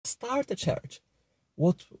start a church.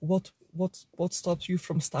 What stops you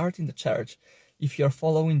from starting the church? If you're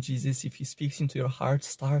following Jesus, if he speaks into your heart,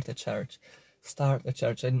 start a church. Start a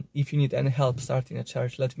church. And if you need any help starting a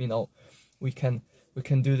church, let me know. We can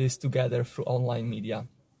do this together through online media.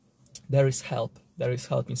 There is help. There is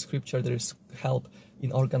help in scripture. There is help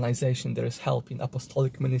in organization. There is help in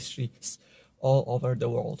apostolic ministries all over the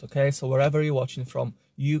world. Okay, so wherever you're watching from,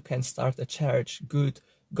 you can start a church, good,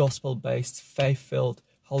 gospel-based, faith-filled,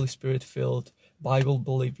 Holy Spirit-filled,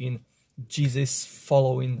 Bible-believing,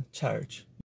 Jesus-following church.